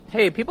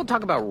Hey, people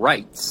talk about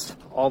rights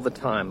all the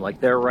time, like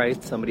their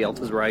rights, somebody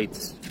else's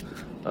rights.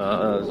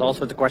 There's all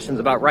sorts of questions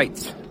about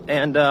rights.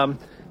 And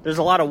there's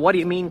a lot of what do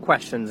you mean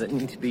questions that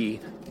need to be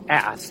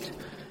asked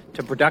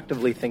to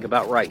productively think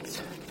about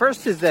rights.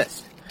 First is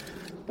this.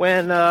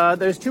 When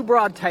there's two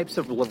broad types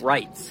of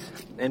rights,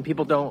 and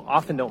people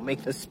often don't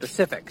make this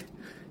specific.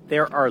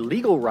 There are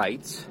legal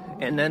rights,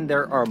 and then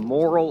there are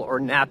moral or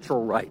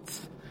natural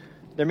rights.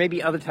 There may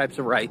be other types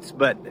of rights,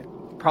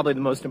 but probably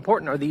the most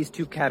important are these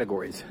two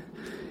categories.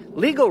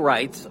 Legal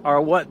rights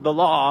are what the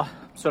law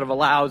sort of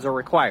allows or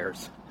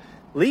requires.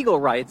 Legal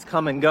rights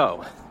come and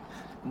go.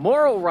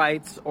 Moral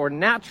rights or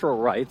natural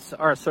rights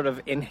are sort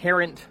of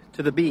inherent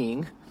to the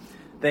being.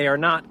 They are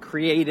not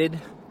created.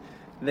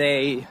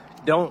 They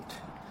don't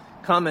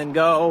come and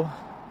go.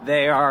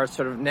 They are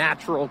sort of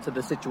natural to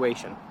the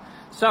situation.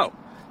 So,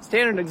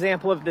 standard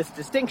example of this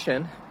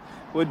distinction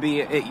would be,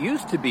 it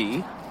used to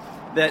be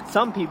that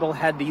some people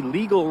had the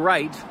legal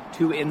right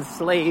to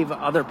enslave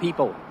other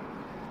people.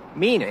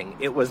 Meaning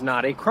it was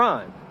not a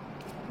crime.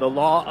 The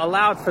law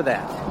allowed for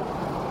that.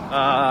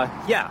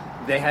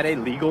 They had a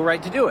legal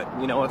right to do it.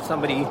 You know, if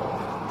somebody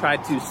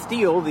tried to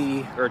steal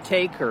or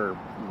take or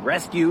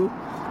rescue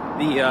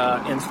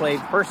the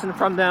enslaved person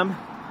from them,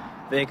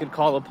 they could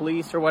call the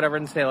police or whatever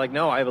and say, like,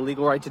 no, I have a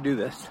legal right to do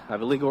this. I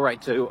have a legal right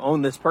to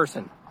own this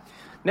person.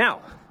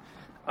 Now,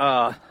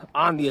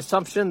 on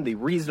the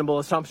reasonable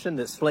assumption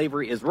that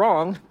slavery is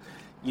wrong,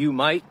 you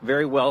might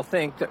very well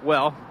think that,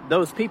 well,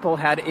 those people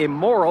had a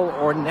moral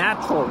or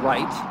natural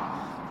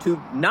right to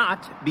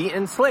not be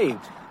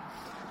enslaved.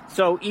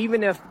 So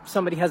even if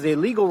somebody has a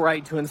legal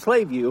right to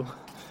enslave you,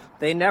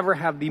 they never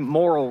have the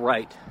moral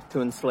right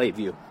to enslave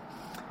you.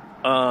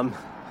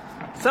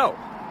 So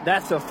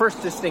that's the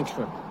first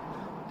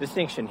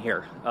distinction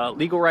here.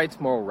 Legal rights,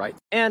 moral rights.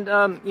 And,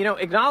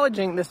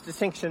 acknowledging this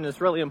distinction is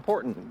really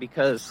important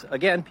because,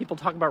 again, people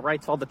talk about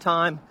rights all the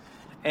time.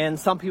 And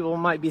some people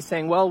might be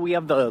saying, well, we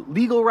have the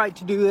legal right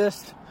to do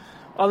this.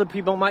 Other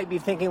people might be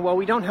thinking, well,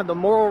 we don't have the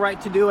moral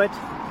right to do it.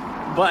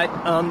 But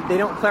they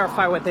don't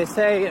clarify what they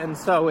say, and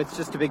so it's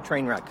just a big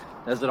train wreck,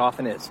 as it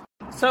often is.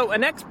 So a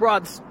next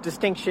broad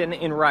distinction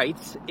in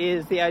rights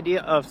is the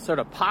idea of sort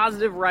of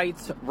positive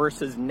rights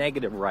versus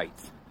negative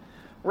rights.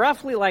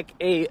 Roughly like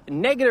a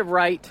negative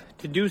right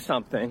to do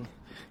something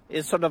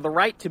is sort of the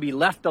right to be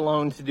left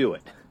alone to do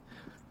it.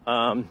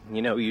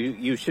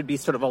 You should be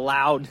sort of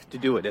allowed to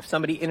do it. If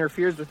somebody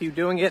interferes with you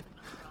doing it,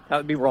 that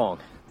would be wrong.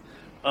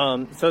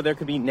 So there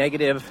could be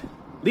negative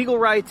legal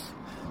rights.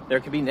 There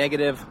could be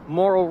negative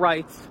moral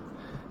rights.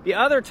 The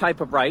other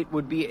type of right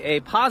would be a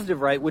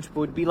positive right, which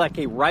would be like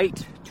a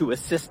right to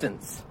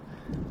assistance.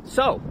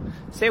 So,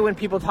 say when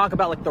people talk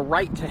about like the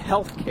right to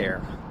health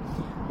care,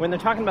 when they're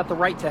talking about the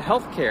right to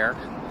health care,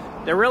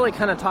 they're really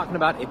kind of talking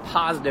about a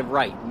positive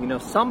right. You know,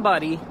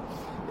 somebody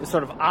is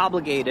sort of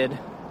obligated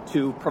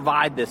to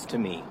provide this to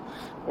me,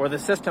 or the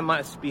system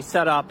must be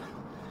set up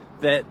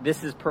that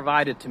this is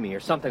provided to me, or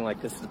something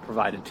like this is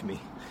provided to me.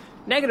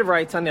 Negative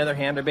rights, on the other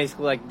hand, are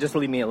basically like, just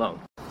leave me alone.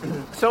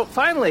 So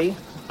finally,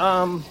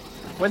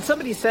 when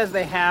somebody says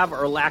they have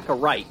or lack a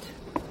right,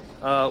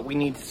 we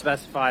need to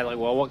specify, like,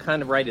 well, what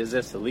kind of right is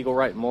this? A legal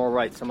right, moral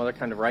right, some other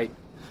kind of right?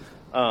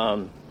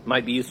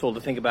 Might be useful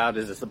to think about,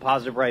 is this a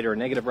positive right or a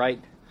negative right?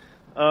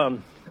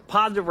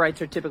 Positive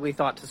rights are typically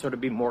thought to sort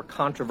of be more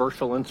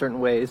controversial in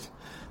certain ways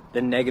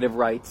than negative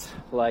rights.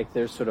 Like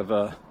there's sort of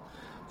a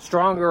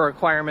stronger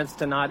requirements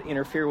to not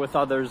interfere with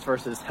others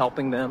versus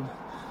helping them.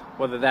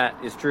 Whether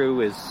that is true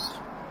is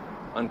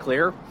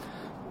unclear.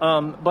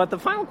 But the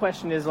final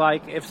question is,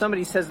 like, if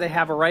somebody says they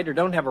have a right or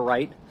don't have a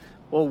right,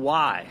 well,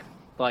 why?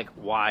 Like,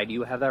 why do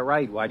you have that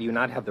right? Why do you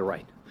not have the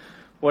right?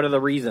 What are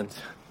the reasons?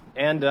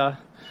 And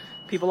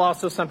people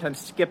also sometimes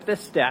skip this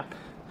step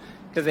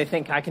because they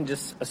think I can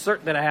just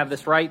assert that I have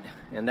this right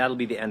and that'll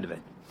be the end of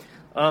it.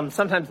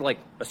 Sometimes, like,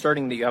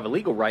 asserting that you have a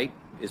legal right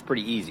is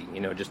pretty easy,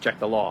 just check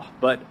the law.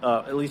 But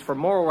at least for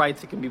moral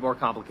rights, it can be more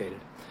complicated.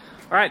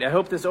 All right, I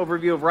hope this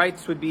overview of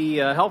rights would be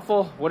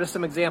helpful. What are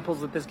some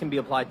examples that this can be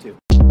applied to?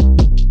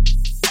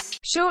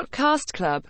 Shortcast Club